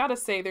important. I gotta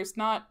say,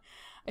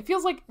 it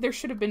feels like there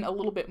should have been a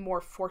little bit more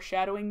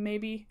foreshadowing,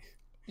 maybe.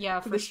 Yeah,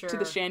 for sure. To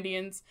the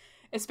Shandians.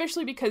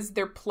 Especially because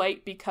their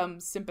plight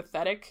becomes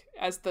sympathetic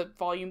as the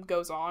volume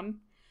goes on.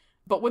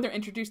 But when they're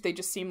introduced, they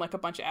just seem like a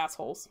bunch of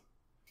assholes.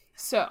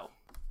 So,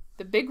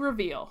 the big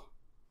reveal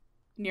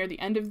near the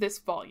end of this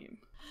volume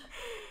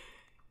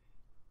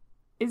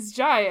is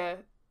Jaya.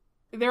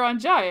 They're on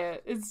Jaya.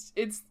 It's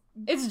Jaya.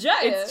 It's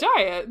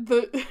Jaya. They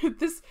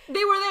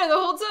were there the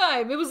whole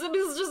time. It was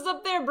just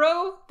up there,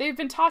 bro. They've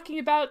been talking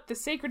about the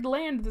sacred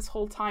land this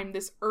whole time,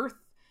 this earth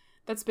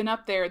that's been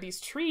up there, these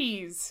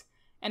trees.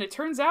 And it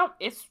turns out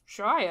it's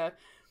Jaya.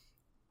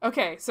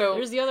 Okay, so...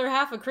 There's the other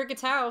half of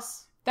Cricket's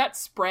house. That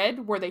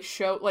spread where they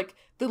show, like,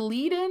 the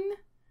lead-in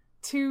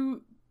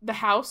to the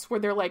house where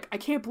they're like, I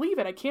can't believe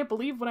it, I can't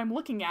believe what I'm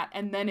looking at.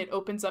 And then it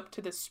opens up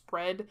to this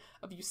spread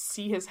of you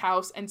see his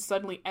house and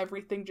suddenly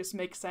everything just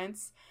makes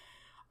sense.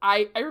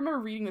 I remember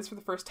reading this for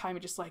the first time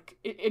and just like,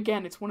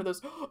 again, it's one of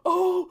those,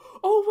 oh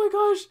my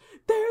gosh,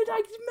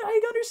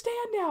 I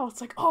understand now. It's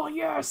like, oh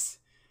yes.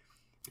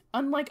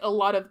 Unlike a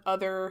lot of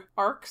other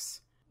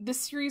arcs, this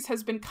series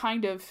has been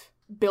kind of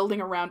building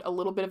around a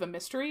little bit of a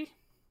mystery,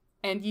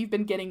 and you've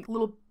been getting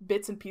little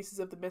bits and pieces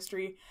of the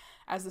mystery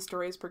as the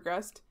story has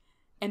progressed.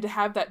 And to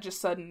have that just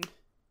sudden,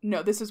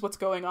 no, this is what's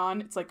going on.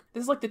 It's like,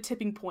 this is like the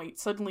tipping point.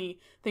 Suddenly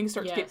things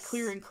start to get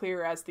clearer and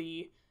clearer as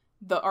the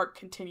arc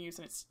continues,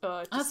 and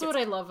that's what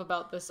I love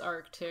about this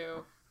arc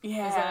too.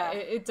 Yeah. Is that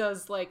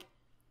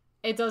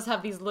it does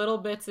have these little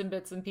bits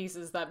and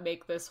pieces that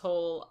make this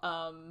whole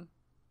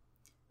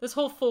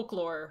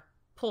folklore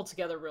pull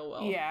together real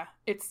well. Yeah,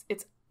 it's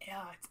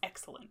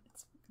excellent.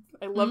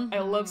 I love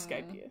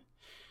Skypiea.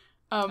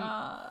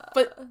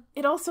 But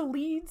it also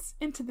leads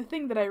into the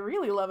thing that I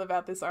really love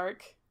about this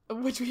arc,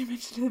 which we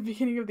mentioned at the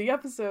beginning of the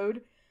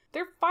episode.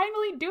 They're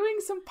finally doing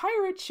some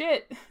pirate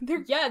shit. They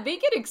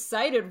get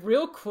excited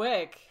real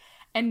quick.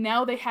 And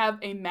now they have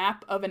a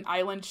map of an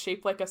island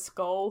shaped like a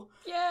skull.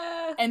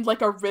 Yeah. And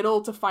like a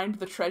riddle to find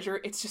the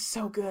treasure. It's just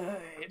so good.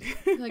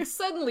 Like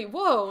suddenly,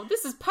 whoa,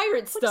 this is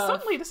pirate stuff. Like,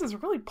 suddenly this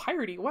is really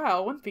piratey.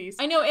 Wow, One Piece.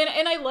 I know,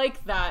 and I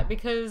like that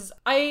because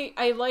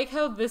I like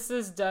how this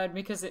is done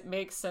because it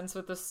makes sense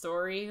with the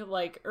story.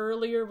 Like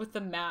earlier with the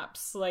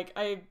maps, like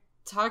I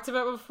talked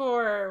about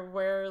before,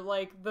 where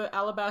like the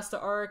Alabasta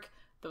arc,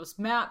 those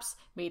maps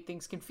made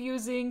things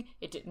confusing.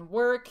 It didn't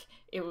work.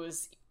 It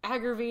was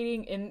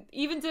aggravating, and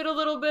even did a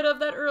little bit of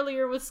that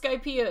earlier with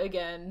Skypiea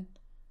again,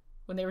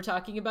 when they were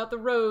talking about the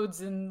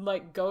roads and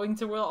like going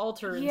to Will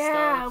Alter and stuff.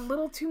 Yeah, a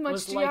little too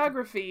much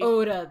geography. Like,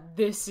 Oda,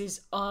 this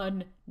is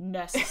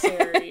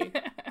unnecessary.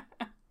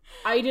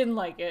 I didn't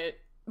like it.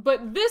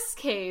 But this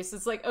case,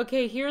 it's like,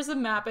 okay, here's a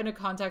map and a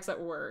context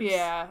that works.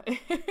 Yeah.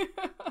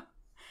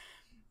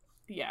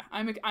 Yeah,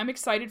 I'm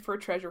excited for a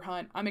treasure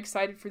hunt. I'm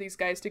excited for these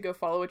guys to go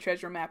follow a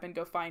treasure map and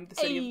go find the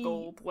City of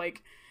Gold.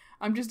 Like,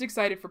 I'm just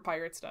excited for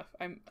pirate stuff.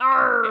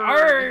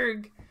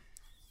 Arg!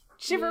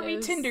 Shiver me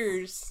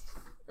timbers!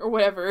 Or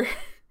whatever.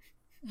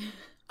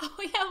 Oh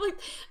yeah, like,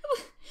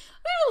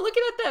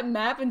 looking at that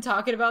map and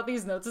talking about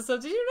these notes and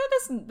stuff, did you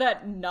notice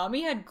that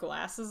Nami had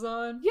glasses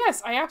on?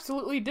 Yes, I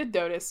absolutely did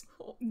notice.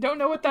 Don't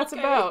know what that's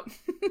about.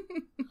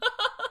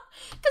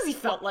 Because he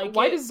felt like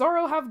Why does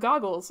Zoro have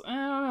goggles? I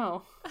don't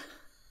know.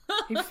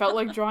 He felt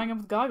like drawing him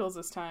with goggles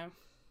this time.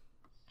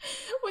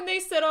 When they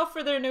set off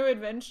for their new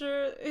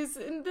adventure,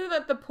 isn't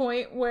that the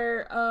point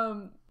where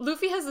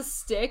Luffy has a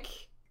stick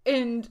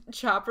and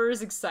Chopper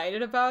is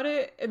excited about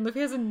it, and Luffy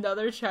has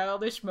another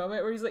childish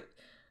moment where he's like,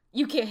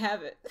 "You can't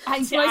have it."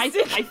 I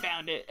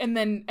found it, and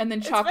then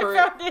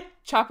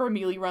Chopper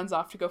immediately runs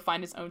off to go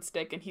find his own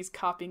stick, and he's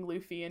copying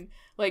Luffy, and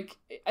like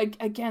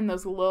again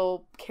those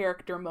little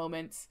character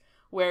moments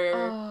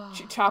where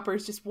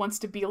Chopper's just wants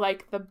to be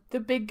like the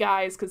big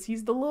guys because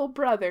he's the little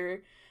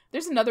brother.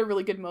 There's another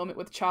really good moment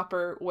with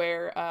Chopper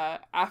where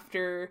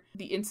after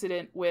the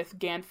incident with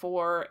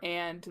Ganfor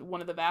and one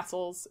of the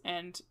vassals,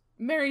 and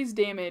Mary's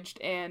damaged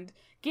and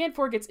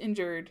Ganfor gets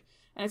injured,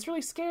 and it's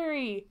really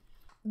scary.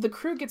 The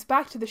crew gets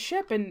back to the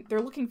ship and they're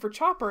looking for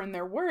Chopper and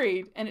they're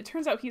worried, and it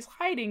turns out he's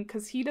hiding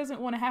because he doesn't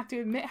want to have to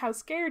admit how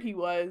scared he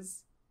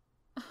was.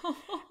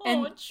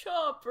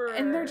 Chopper!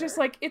 And they're just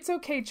like, "It's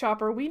okay,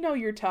 Chopper, we know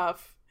you're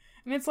tough."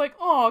 And it's like,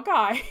 oh,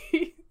 guys.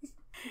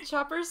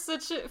 Chopper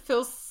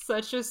fills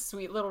such a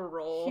sweet little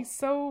role.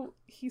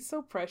 He's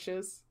so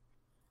precious.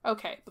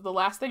 Okay, but the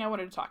last thing I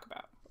wanted to talk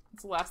about.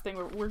 It's the last thing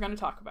we're going to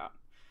talk about.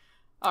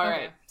 All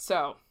right,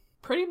 so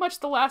pretty much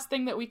the last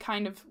thing that we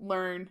kind of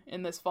learn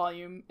in this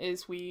volume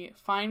is we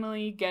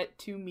finally get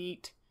to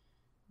meet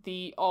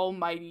the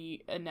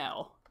almighty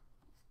Enel.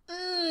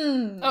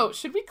 Oh,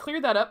 should we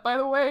clear that up, by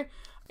the way?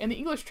 In the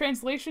English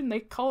translation, they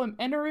call him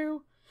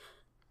Eneru.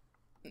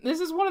 This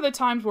is one of the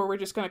times where we're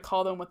just going to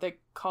call them what they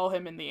call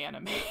him in the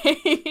anime.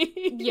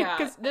 Yeah,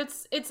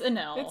 it's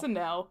Enel. It's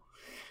Enel.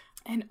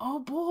 And oh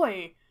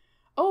boy,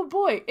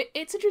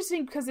 it's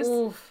interesting because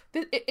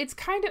it's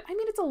kind of, I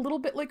mean, it's a little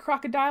bit like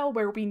Crocodile,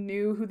 where we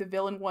knew who the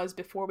villain was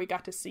before we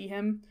got to see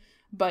him,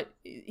 but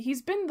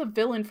he's been the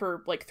villain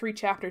for like 3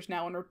 chapters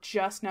now, and we're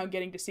just now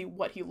getting to see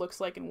what he looks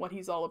like and what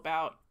he's all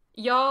about.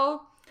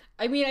 Y'all,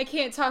 I mean, I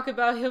can't talk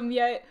about him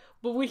yet,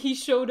 but when he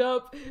showed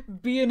up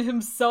being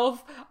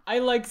himself, I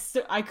was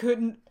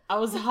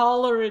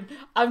hollering,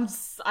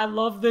 I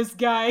love this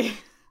guy.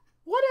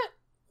 What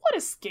a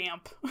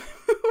scamp.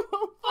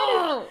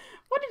 What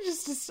a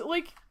just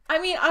like... I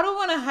mean, I don't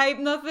want to hype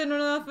nothing or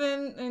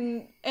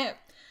nothing, and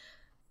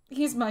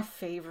he's my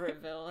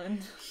favorite villain.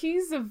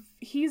 He's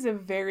a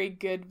very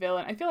good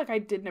villain. I feel like I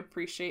didn't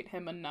appreciate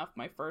him enough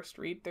my first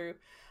read through.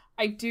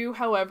 I do,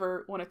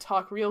 however, want to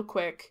talk real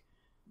quick.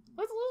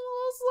 Let's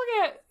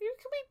look at...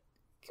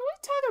 Can we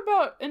talk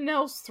about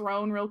Enel's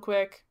throne real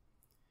quick?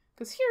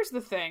 Because here's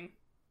the thing.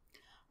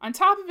 On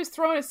top of his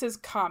throne it says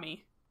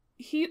Kami.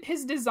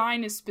 His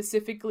design is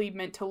specifically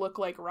meant to look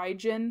like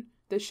Raijin,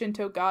 the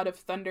Shinto god of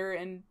thunder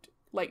and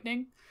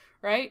lightning,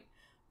 right?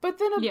 But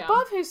then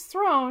above his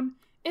throne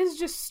is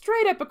just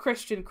straight up a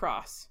Christian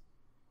cross.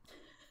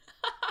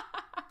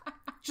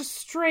 Just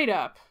straight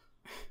up.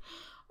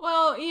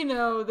 Well, you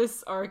know,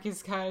 this arc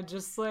is kind of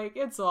just like,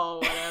 it's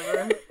all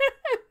whatever.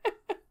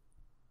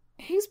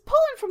 He's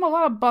pulling from a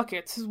lot of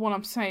buckets, is what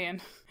I'm saying.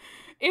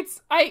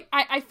 It's I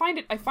find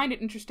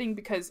it interesting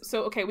because,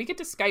 so okay, we get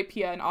to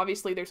Skypiea, and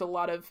obviously there's a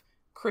lot of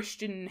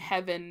Christian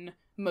heaven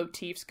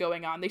motifs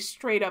going on. They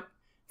straight up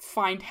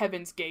find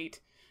Heaven's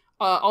Gate.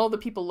 All the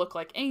people look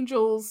like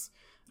angels.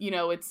 You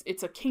know,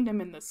 it's a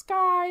kingdom in the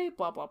sky.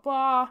 Blah blah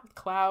blah.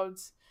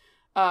 Clouds.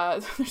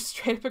 There's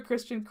straight up a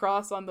Christian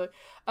cross on the.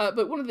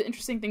 But one of the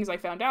interesting things I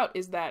found out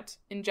is that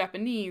in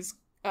Japanese,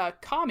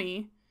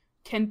 Kami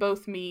can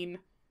both mean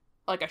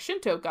like a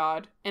Shinto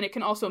god, and it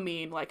can also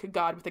mean like a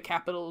god with a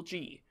capital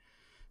G.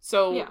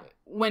 So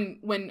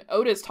when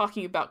Oda's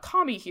talking about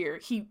Kami here,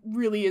 he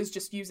really is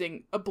just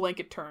using a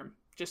blanket term,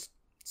 just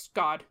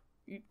God,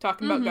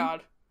 talking about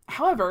God.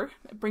 However,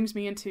 it brings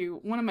me into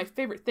one of my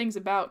favorite things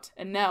about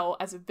Enel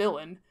as a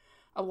villain.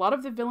 A lot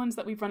of the villains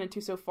that we've run into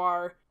so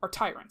far are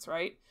tyrants,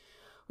 right?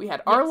 We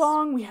had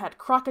Arlong, we had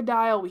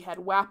Crocodile, we had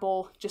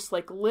Wapol, just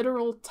like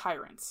literal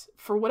tyrants.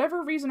 For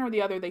whatever reason or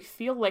the other, they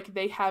feel like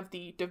they have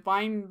the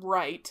divine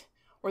right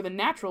or the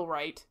natural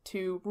right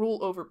to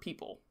rule over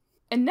people.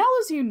 Enel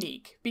is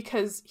unique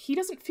because he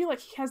doesn't feel like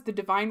he has the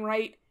divine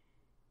right.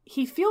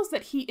 He feels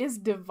that he is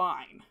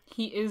divine.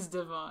 He is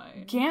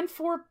divine.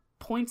 Ganfor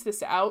points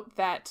this out,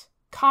 that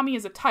Kami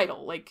is a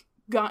title. Like,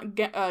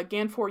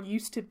 Ganfor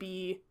used to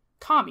be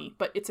Kami,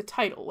 but it's a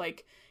title.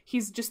 Like,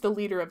 he's just the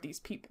leader of these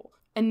people.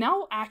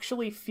 Enel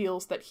actually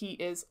feels that he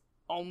is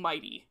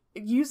almighty.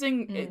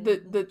 Using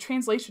the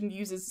translation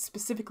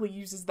specifically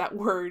uses that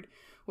word,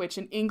 which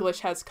in English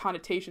has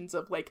connotations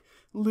of like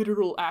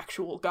literal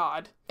actual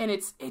God. And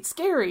it's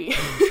scary.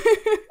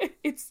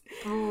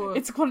 Ooh.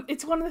 it's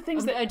one of the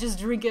things that I just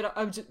drink it.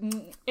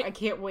 I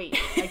can't wait.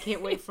 I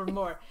can't wait for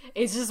more.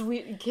 It's just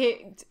we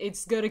can't.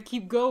 It's gonna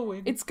keep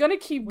going. It's gonna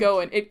keep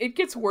going. It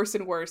gets worse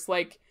and worse.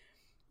 Like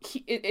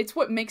it's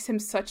what makes him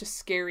such a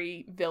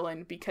scary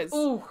villain because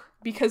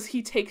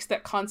he takes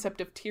that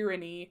concept of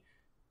tyranny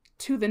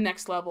to the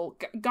next level.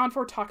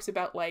 Gonfor talks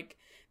about like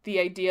the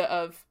idea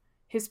of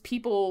his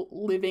people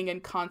living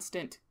in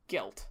constant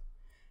guilt,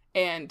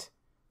 and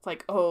it's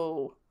like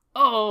oh,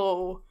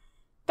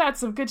 that's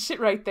some good shit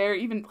right there.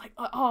 Even like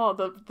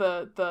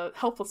the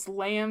helpless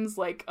lambs,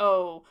 like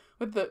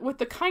with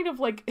the kind of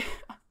like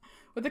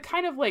with the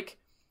kind of like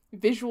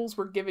visuals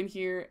we're given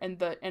here and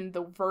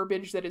the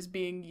verbiage that is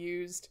being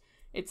used,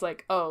 it's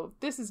like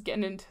this is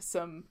getting into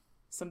some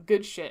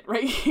good shit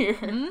right here.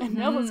 Mm-hmm. And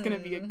Nella's gonna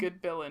be a good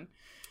villain.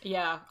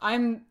 Yeah, I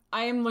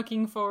am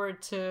looking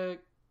forward to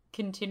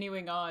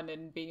continuing on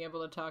and being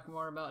able to talk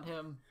more about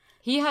him.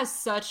 He has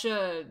such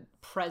a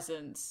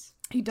presence.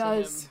 He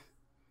does.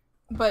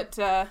 But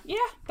yeah,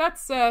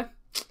 that's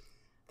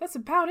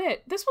about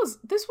it. This was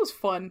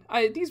fun.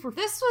 This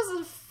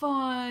was a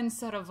fun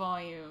set of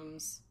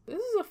volumes. This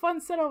is a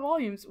fun set of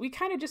volumes. We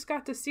kind of just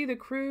got to see the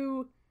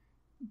crew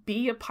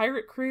be a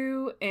pirate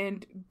crew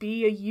and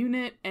be a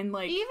unit, and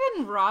like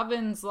even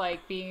Robin's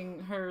like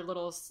being her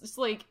little, it's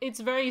like it's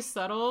very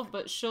subtle,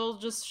 but she'll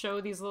just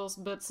show these little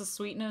bits of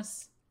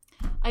sweetness.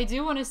 I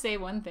do want to say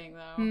one thing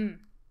though.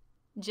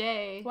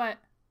 Jay, what?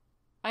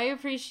 I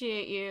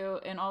appreciate you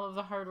and all of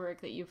the hard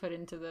work that you put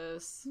into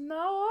this.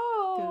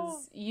 No,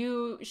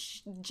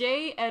 because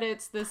Jay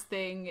edits this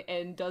thing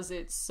and does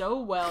it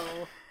so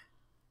well.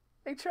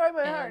 I try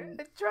my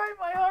hardest. I try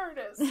my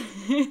hardest.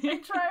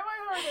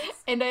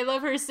 And I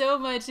love her so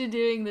much in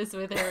doing this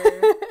with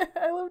her.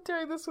 I love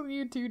doing this with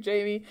you too,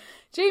 Jamie.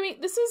 Jamie,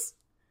 this is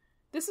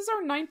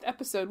our 9th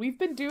episode. We've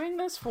been doing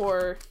this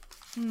for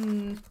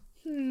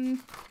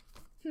 17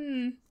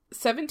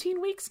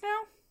 weeks now.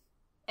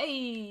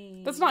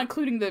 Hey, that's not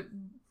including the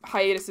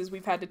hiatuses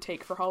we've had to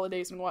take for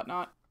holidays and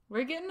whatnot.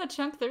 We're getting a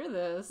chunk through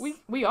this.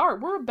 We are.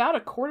 We're about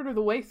a quarter of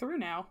the way through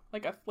now.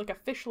 Like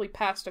officially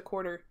past a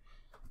quarter.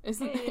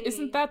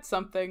 Isn't that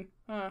something?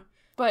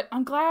 But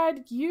I'm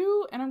glad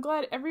you and I'm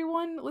glad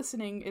everyone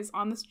listening is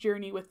on this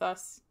journey with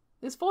us.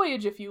 This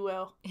voyage, if you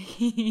will.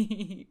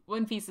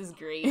 One Piece is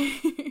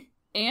great.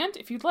 And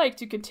if you'd like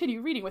to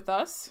continue reading with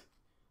us,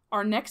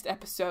 our next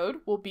episode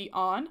will be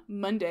on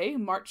Monday,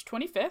 March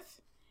 25th.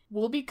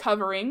 We'll be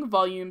covering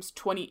volumes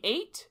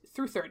 28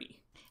 through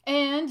 30.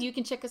 And you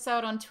can check us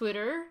out on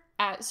Twitter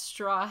at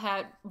Straw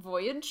Hat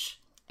Voyage.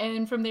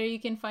 And from there you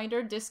can find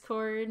our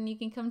Discord and you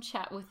can come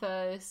chat with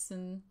us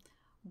and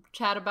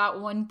chat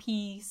about One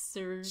Piece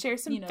or share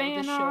some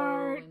fan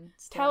art.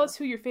 Tell us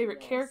who your favorite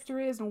character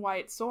is and why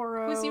it's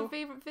Zoro. Who's your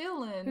favorite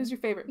villain? It's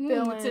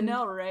an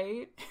L,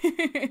 right?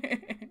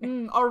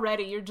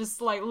 Already you're just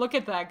like, look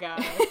at that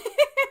guy.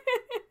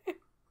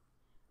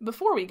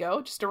 Before we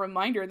go, just a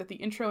reminder that the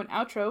intro and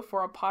outro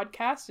for our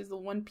podcast is the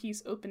One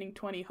Piece Opening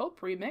 20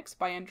 Hope remix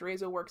by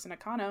Andrezo Works and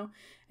Akano,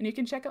 and you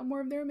can check out more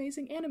of their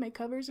amazing anime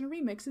covers and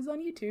remixes on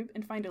YouTube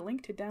and find a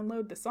link to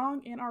download the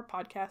song in our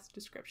podcast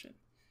description.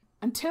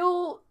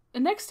 Until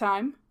next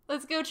time,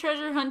 let's go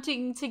treasure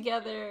hunting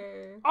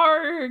together.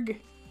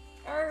 Arg!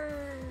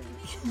 Arg!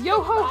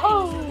 Yo ho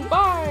ho!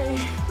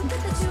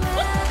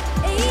 Bye!